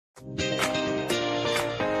Hey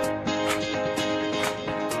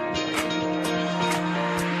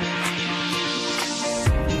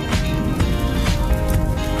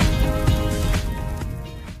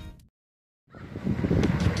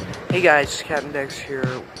guys, Captain Dex here.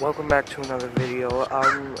 Welcome back to another video.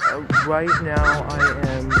 Right now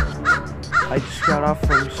I just got off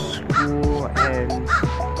from school and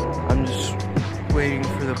I'm just waiting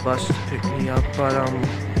for the bus to pick me up. But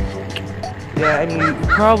yeah, and you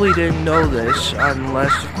probably didn't know this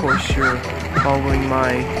unless, of course, you're following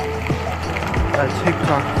my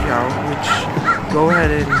TikTok account, which go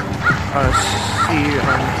ahead and see.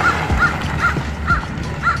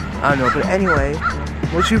 I don't know, but anyway.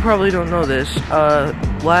 Which you probably don't know this,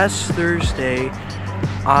 last Thursday,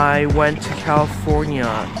 I went to California,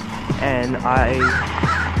 and I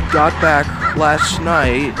got back last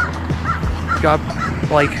night,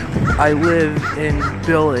 I live in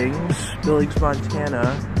Billings,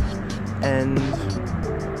 Montana, and,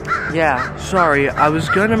 yeah, sorry, I was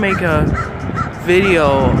gonna make a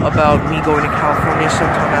video about me going to California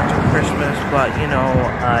sometime after Christmas, but, you know,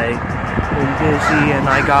 I've been busy and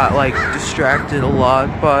I got distracted a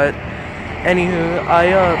lot. But anywho,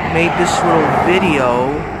 I made this little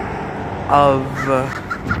video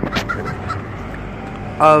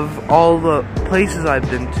of all the places I've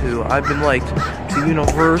been to. I've been to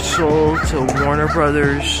Universal, to Warner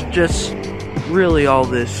Brothers, just really all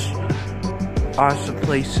this awesome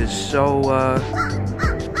places. So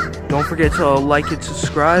don't forget to like and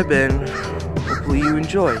subscribe, and hopefully you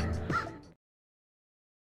enjoy.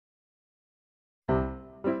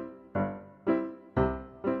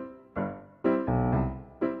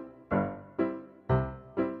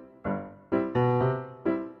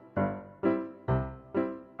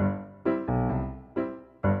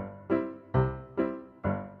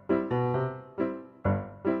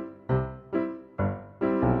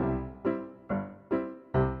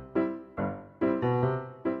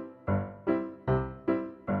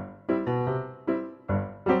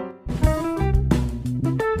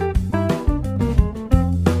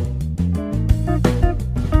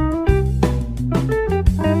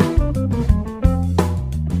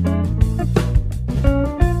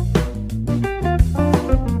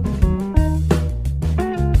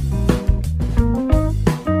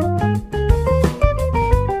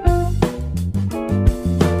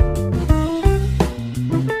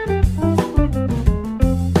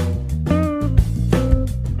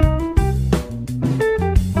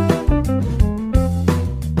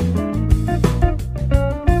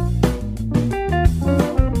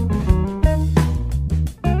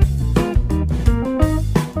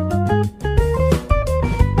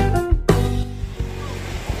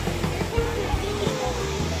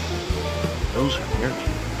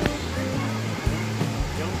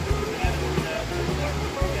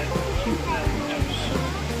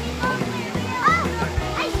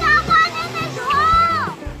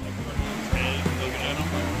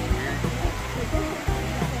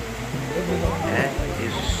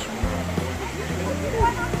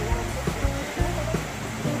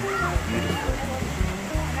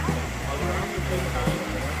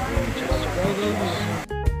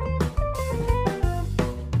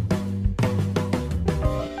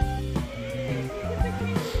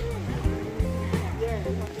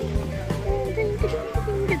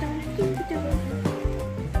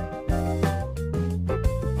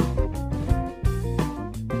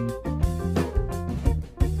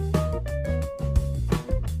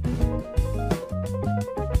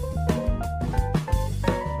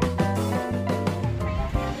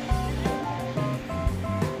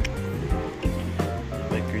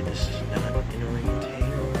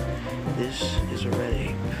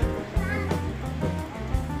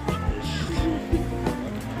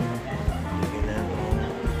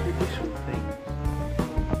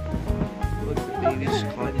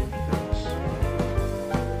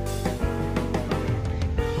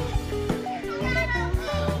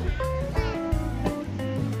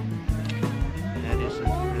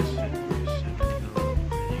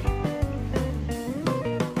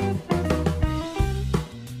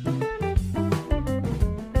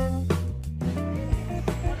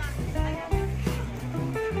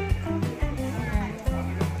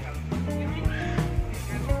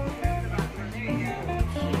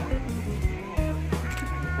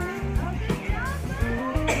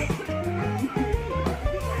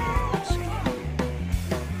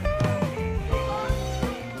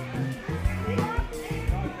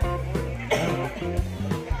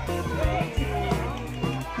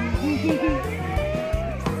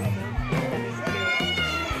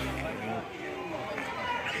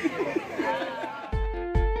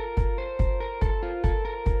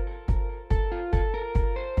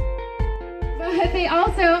 but they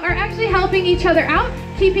also are actually helping each other out,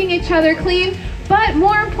 keeping each other clean, but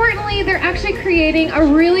more importantly, they're actually creating a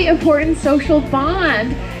really important social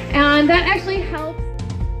bond, and that actually helps.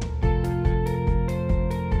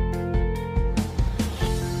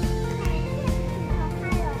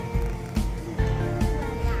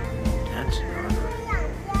 That's not right.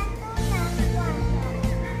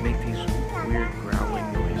 Make these weird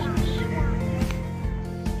growling noises.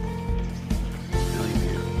 Really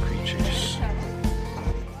weird creatures.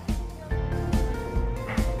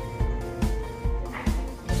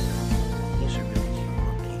 These are really cute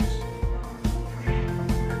monkeys.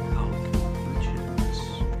 They're elk pigeons.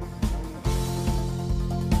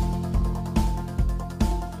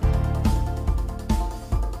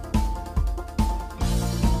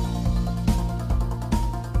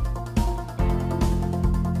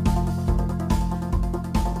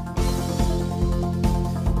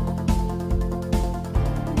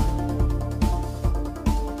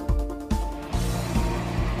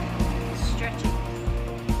 Stretching.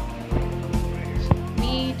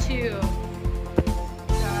 Me too.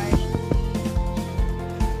 Gosh.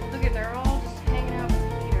 Look at, they're all just hanging out with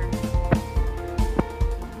Peter.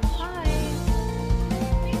 Hi.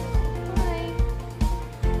 Hi.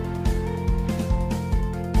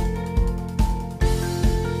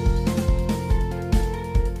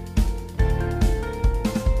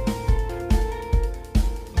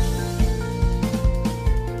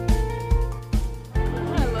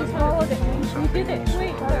 We did it.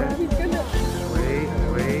 Wait, he's gonna. Wait.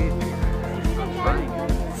 Oh my God.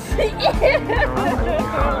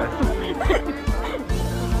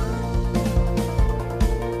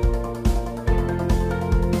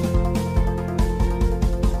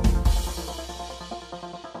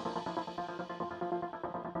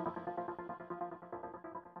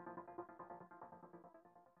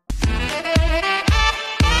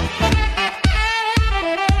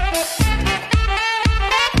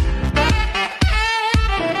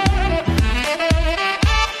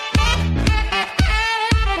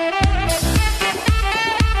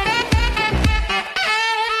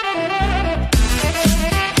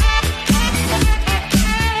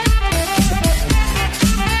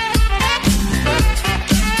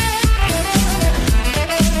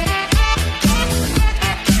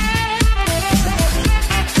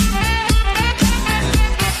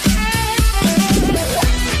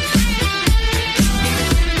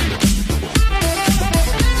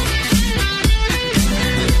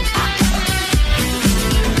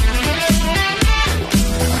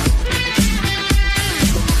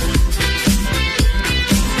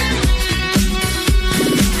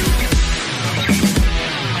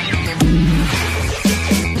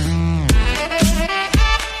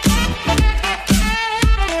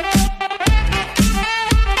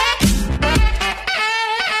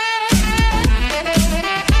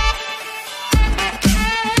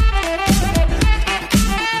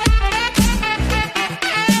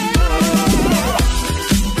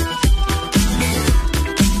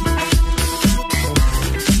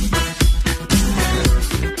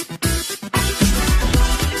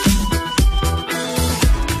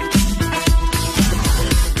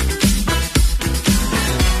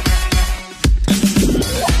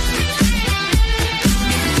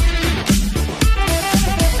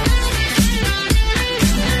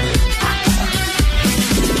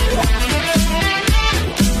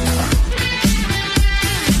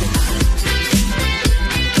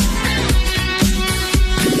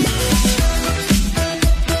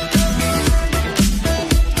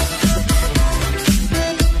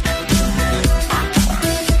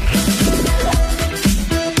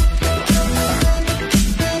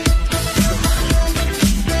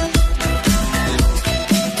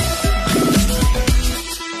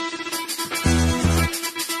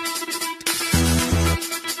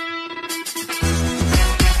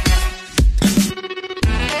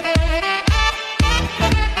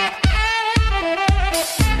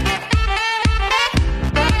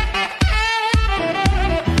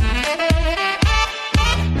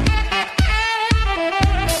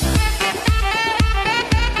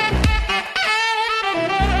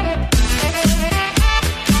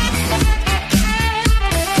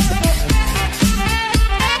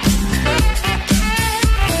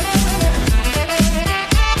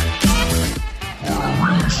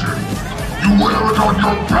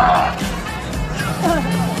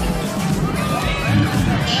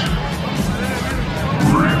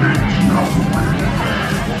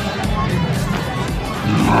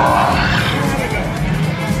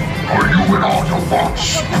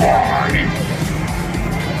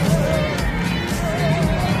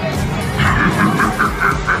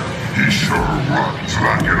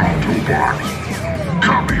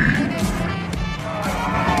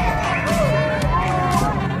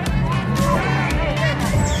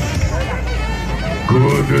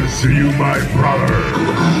 to you, my brother.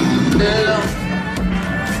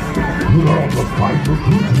 Look at all the fine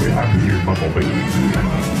recruits we have here, Bumblebee.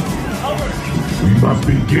 We must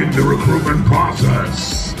begin the recruitment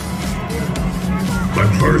process. But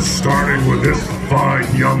first, starting with this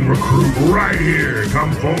fine young recruit right here.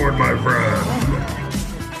 Come forward, my friend.